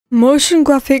Motion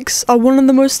graphics are one of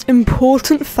the most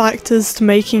important factors to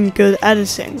making good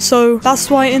editing. So that's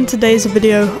why in today's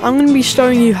video, I'm going to be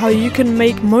showing you how you can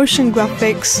make motion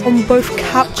graphics on both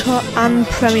CapCut and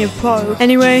Premiere Pro.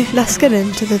 Anyway, let's get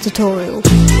into the tutorial.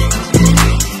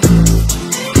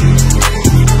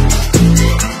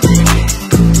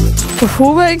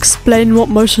 Before I explain what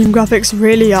motion graphics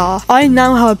really are, I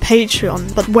now have a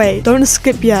Patreon, but wait, don't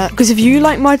skip yet, because if you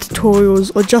like my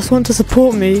tutorials or just want to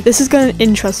support me, this is going to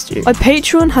interest you. My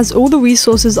Patreon has all the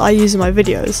resources I use in my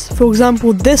videos. For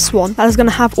example, this one that is going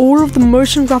to have all of the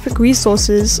motion graphic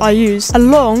resources I use,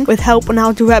 along with help on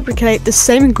how to replicate the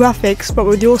same graphics but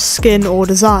with your skin or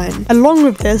design. Along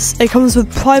with this, it comes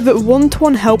with private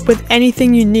one-to-one help with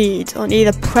anything you need on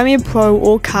either Premiere Pro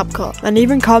or CapCut, and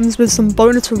even comes with some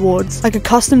bonus rewards like a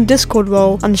custom Discord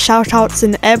role and shoutouts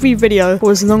in every video for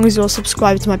as long as you're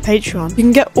subscribed to my Patreon. You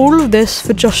can get all of this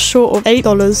for just short of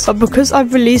 $8, but because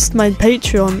I've released my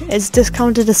Patreon, it's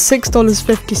discounted to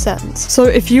 $6.50. So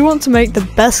if you want to make the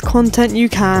best content you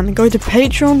can, go to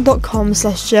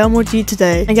patreon.com/JMOD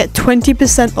today and get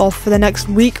 20% off for the next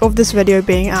week of this video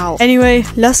being out. Anyway,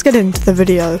 let's get into the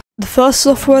video. The first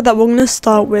software that we're going to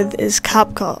start with is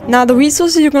CapCut. Now the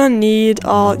resources you're going to need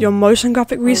are your motion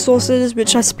graphic resources,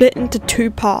 which I split into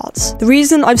two parts. The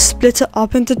reason I've split it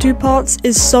up into two parts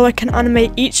is so I can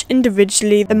animate each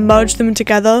individually and merge them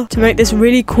together to make this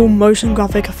really cool motion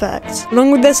graphic effect. Along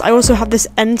with this, I also have this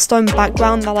endstone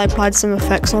background that I applied some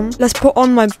effects on. Let's put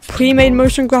on my pre-made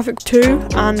motion graphic 2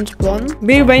 and 1,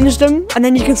 rearrange them, and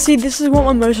then you can see this is what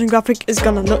my motion graphic is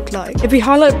going to look like. If we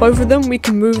highlight both of them, we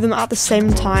can move them at the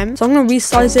same time. So I'm going to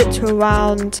resize it to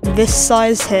around this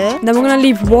size here. And then we're going to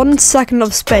leave 1 second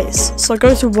of space. So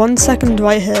go to 1 second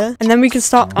right here. And then we can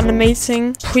start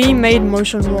animating pre-made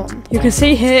motion 1. You can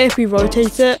see here if we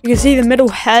rotate it, you can see the middle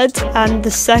head and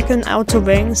the second outer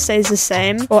ring stays the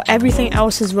same, or everything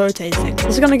else is rotating.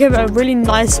 This is going to give it a really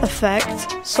nice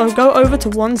effect. So go over to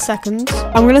 1 second.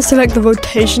 I'm going to select the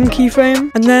rotation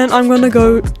keyframe. And then I'm going to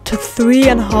go to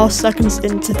 3.5 seconds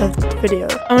into the video.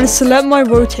 I'm going to select my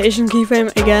rotation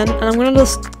keyframe again. And I'm going to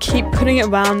just keep putting it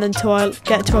around until I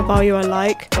get to a value I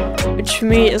like, which for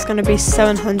me is going to be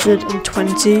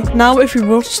 720. Now if we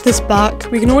watch this back,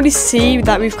 we can already see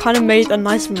that we've kind of made a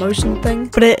nice motion thing,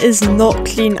 but it is not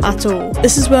clean at all.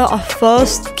 This is where our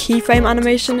first keyframe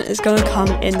animation is going to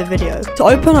come in the video. To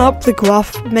open up the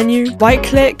graph menu, right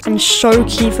click and show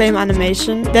keyframe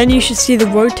animation. Then you should see the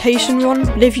rotation one,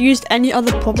 but if you used any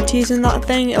other properties in that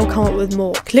thing, it'll come up with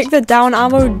more. Click the down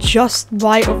arrow just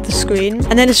right of the screen,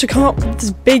 and then it should come up with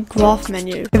this big graph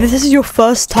menu. If this is your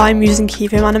first time using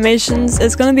keyframe animations,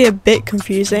 it's going to be a bit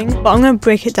confusing, but I'm going to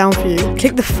break it down for you.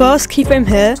 Click the first keyframe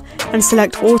here and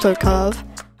select auto curve.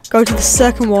 Go to the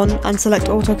second one and select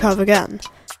auto curve again.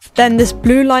 Then this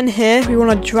blue line here, we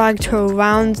want to drag to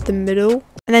around the middle,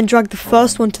 and then drag the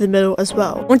first one to the middle as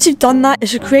well. Once you've done that, it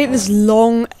should create this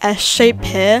long S shape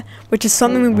here, which is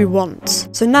something that we want.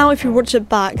 So now if you watch it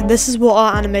back, this is what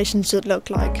our animation should look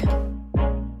like,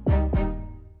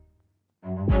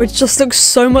 which just looks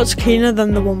so much cleaner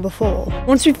than the one before.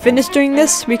 Once we've finished doing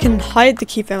this, we can hide the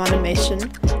keyframe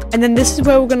animation, and then this is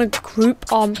where we're going to group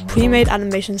our pre-made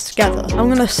animations together. I'm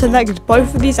going to select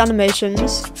both of these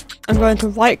animations. I'm going to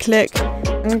right click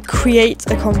and create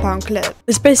a compound clip.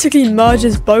 This basically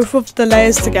merges both of the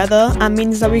layers together and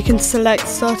means that we can select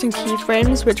certain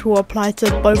keyframes which will apply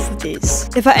to both of these.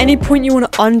 If at any point you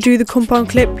want to undo the compound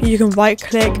clip, you can right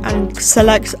click and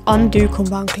select undo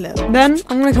compound clip. Then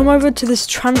I'm going to come over to this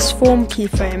transform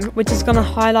keyframe, which is going to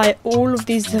highlight all of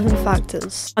these different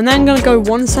factors. And then I'm going to go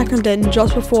 1 second in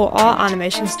just before our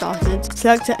animation started,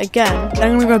 select it again.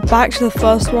 Then I'm going to go back to the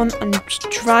first one and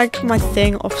drag my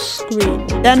thing off screen.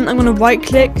 Then I'm going to right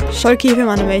click, show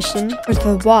keyframe animation with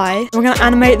the Y, and we're going to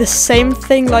animate the same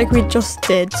thing like we just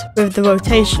did with the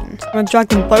rotation. I'm going to drag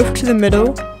them both to the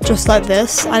middle, just like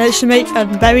this, and it should make a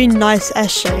very nice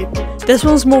S shape. This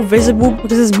one's more visible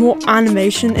because there's more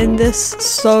animation in this,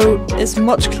 so it's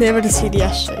much clearer to see the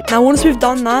S shape. Now once we've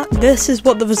done that, this is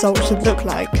what the result should look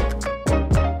like.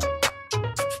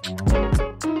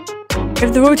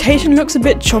 If the rotation looks a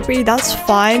bit choppy, that's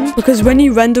fine, because when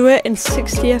you render it in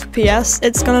 60 FPS,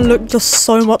 it's gonna look just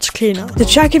so much cleaner. To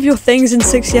check if your thing's in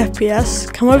 60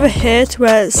 FPS, come over here to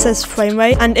where it says frame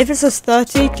rate, and if it says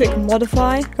 30, click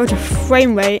modify, go to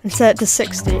frame rate and set it to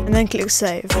 60, and then click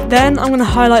save. Then I'm gonna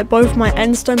highlight both my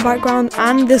endstone background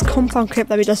and this compound clip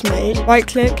that we just made, right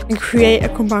click and create a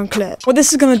compound clip. What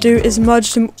this is gonna do is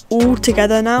merge them all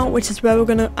together now, which is where we're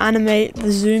gonna animate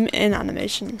the zoom in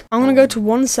animation. I'm gonna go to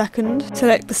 1 second,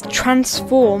 select this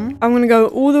transform. I'm going to go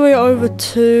all the way over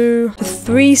to the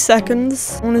 3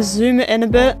 seconds. I'm going to zoom it in a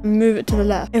bit and move it to the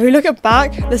left. If we look at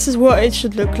back, this is what it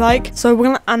should look like. So we're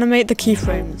going to animate the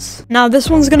keyframes. Now this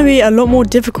one's going to be a lot more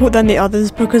difficult than the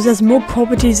others because there's more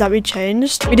properties that we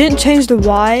changed. We didn't change the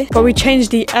Y, but we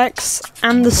changed the X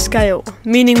and the scale.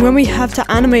 Meaning when we have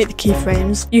to animate the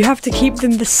keyframes, you have to keep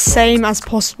them the same as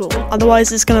possible.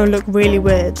 Otherwise it's going to look really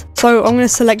weird. So I'm going to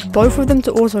select both of them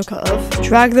to auto curve,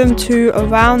 drag them to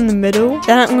around the middle.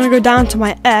 Then I'm going to go down to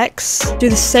my X, do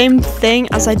the same thing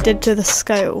as I did to the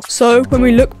scale. So when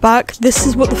we look back, this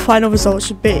is what the final result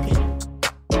should be.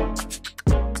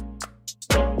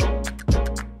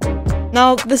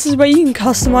 Now, this is where you can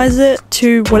customize it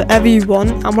to whatever you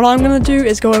want. And what I'm going to do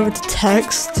is go over to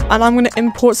text and I'm going to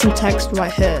import some text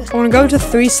right here. I'm going to go to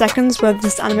 3 seconds where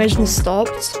this animation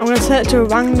stopped. I'm going to set it to a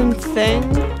random thing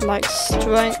like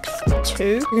strength 2.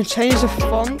 You can change the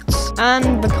font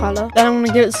and the color. Then I'm going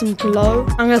to give it some glow.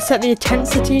 I'm going to set the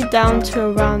intensity down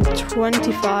to around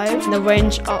 25 and the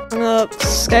range up. I'm going to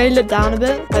scale it down a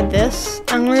bit like this.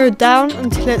 I'm going to go down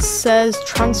until it says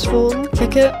transform.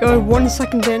 Click it, go 1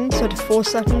 second in, so to 4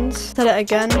 seconds, set it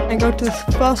again, and go to the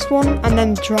first one, and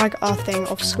then drag our thing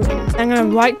off screen. I'm going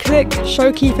to right click,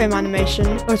 show keyframe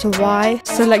animation, go to Y,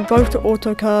 select both to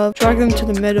auto curve, drag them to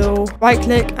the middle, right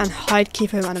click, and hide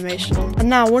keyframe animation. And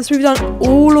now, once we've done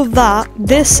all of that,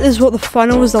 this is what the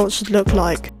final result should look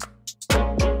like.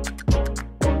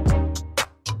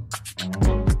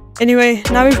 Anyway,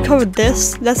 now we've covered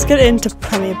this, let's get into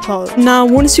Premiere Pro. Now,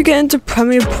 once you get into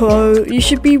Premiere Pro, you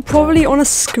should be probably on a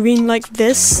screen like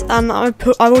this, and I've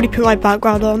already put my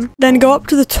background on. Then go up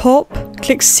to the top,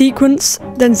 click Sequence,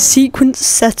 then Sequence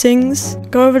Settings,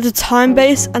 go over to Time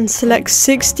Base and select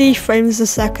 60 frames a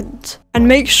second. And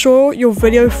make sure your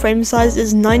video frame size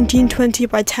is 1920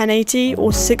 by 1080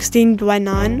 or 16 by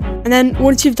 9. And then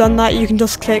once you've done that, you can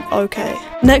just click OK.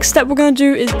 Next step we're going to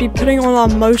do is be putting on our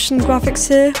motion graphics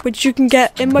here, which you can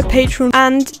get in my Patreon,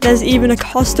 and there's even a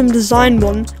custom design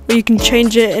one where you can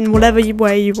change it in whatever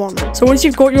way you want. So once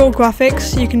you've got your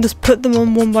graphics, you can just put them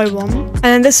on one by one.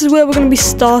 And this is where we're going to be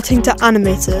starting to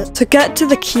animate it. To get to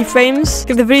the keyframes,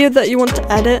 click the video that you want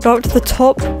to edit, go up to the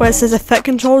top where it says effect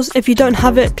controls. If you don't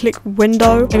have it, click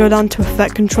window and go down to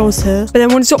effect controls here. But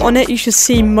then once you're on it, you should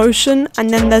see motion,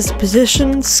 and then there's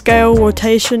position, scale,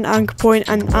 rotation, anchor point,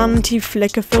 and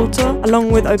anti-flicker filter,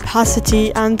 along with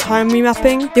opacity and time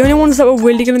remapping. The only ones that we're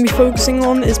really going to be focusing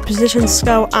on is position,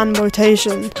 scale, and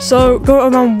rotation. So go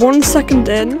around 1 second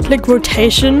in, click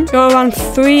rotation, go around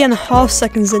 3.5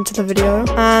 seconds into the video,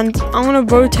 and I'm going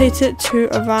to rotate it to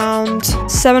around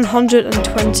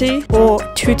 720 or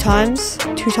 2 times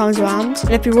around.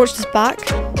 And if you watch this back,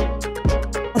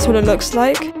 that's what it looks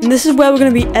like. And this is where we're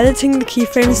going to be editing the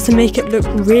keyframes to make it look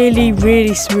really,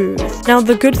 really smooth. Now,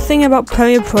 the good thing about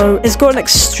Premiere Pro is it's got an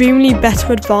extremely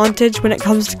better advantage when it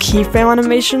comes to keyframe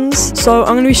animations. So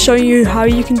I'm going to be showing you how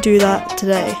you can do that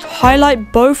today.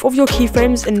 Highlight both of your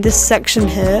keyframes in this section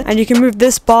here, and you can move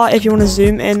this bar if you want to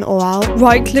zoom in or out.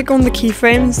 Right click on the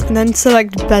keyframes and then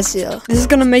select Bezier. This is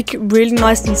going to make it really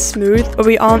nice and smooth, but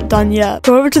we aren't done yet.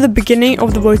 Go over to the beginning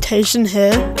of the rotation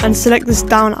here and select this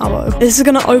down arrow. This is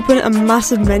going to open a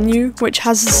massive menu which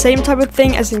has the same type of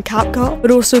thing as in CapCut,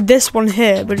 but also this one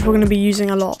here, which we're going to be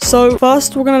using a lot. So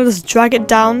first we're going to just drag it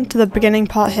down to the beginning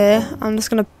part here. I'm just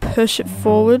going to push it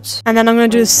forwards, and then I'm going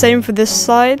to do the same for this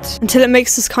side until it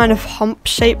makes this kind of hump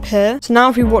shape here. So now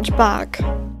if we watch back,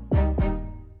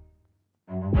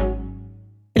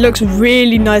 it looks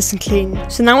really nice and clean.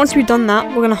 So now once we've done that,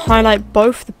 we're going to highlight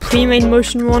both the pre-made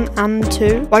motion one and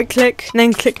 2. Right click and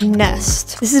then click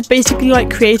nest. This is basically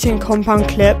like creating a compound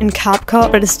clip in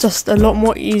CapCut, but it's just a lot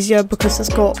more easier because it's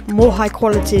got more high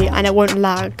quality and it won't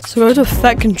lag. So go to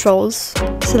effect controls,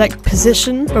 select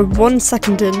position, go 1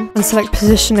 second in and select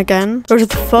position again. Go to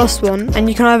the first one and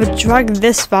you can either drag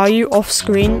this value off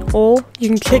screen, or you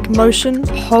can click motion,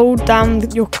 hold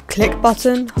down your click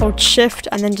button, hold shift,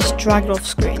 and then just drag it off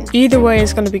screen. Either way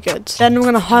is going to be good. Then we're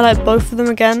going to highlight both of them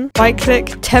again. Right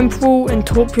click, temporal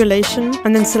interpolation,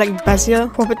 and then select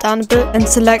Bezier, crop it down a bit, and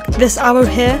select this arrow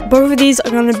here. Both of these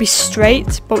are going to be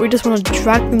straight, but we just want to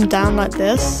drag them down like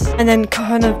this, and then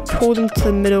kind of pull them to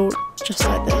the middle just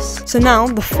like this. So now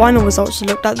the final result should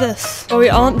look like this. But we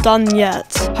aren't done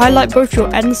yet. Highlight both your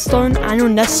endstone and your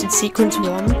nested sequence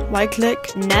one. Right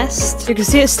click, nest. You can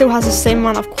see it still has the same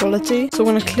amount of quality. So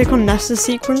we're going to click on nested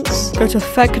sequence, go to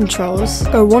effect controls,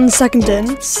 go 1 second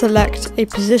in, select a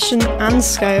position and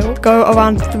scale, go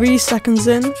around 3 seconds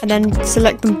in, and then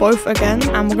select them both again.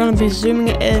 And we're going to be zooming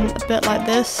it in a bit like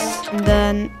this, and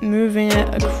then moving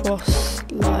it across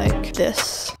like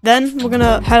this. Then we're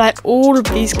gonna highlight all of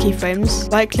these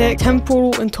keyframes, right click,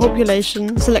 temporal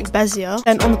interpolation, select Bezier.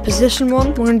 Then on the position one,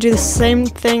 we're gonna do the same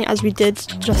thing as we did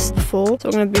just before. So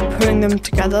we're gonna be putting them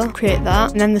together, create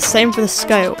that, and then the same for the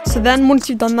scale. So then once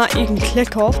you've done that, you can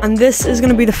click off, and this is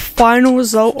gonna be the final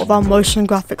result of our motion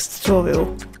graphics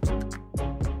tutorial.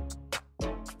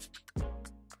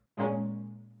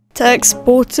 To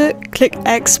export it, click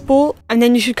export, and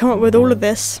then you should come up with all of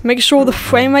this. Make sure the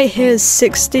frame rate here is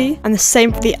 60 and the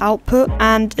same for the output,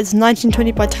 and it's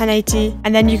 1920 by 1080,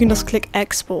 and then you can just click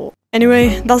export.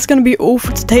 Anyway, that's going to be all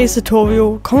for today's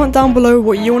tutorial. Comment down below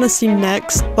what you want to see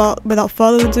next, but without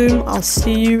further ado, I'll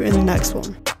see you in the next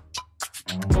one.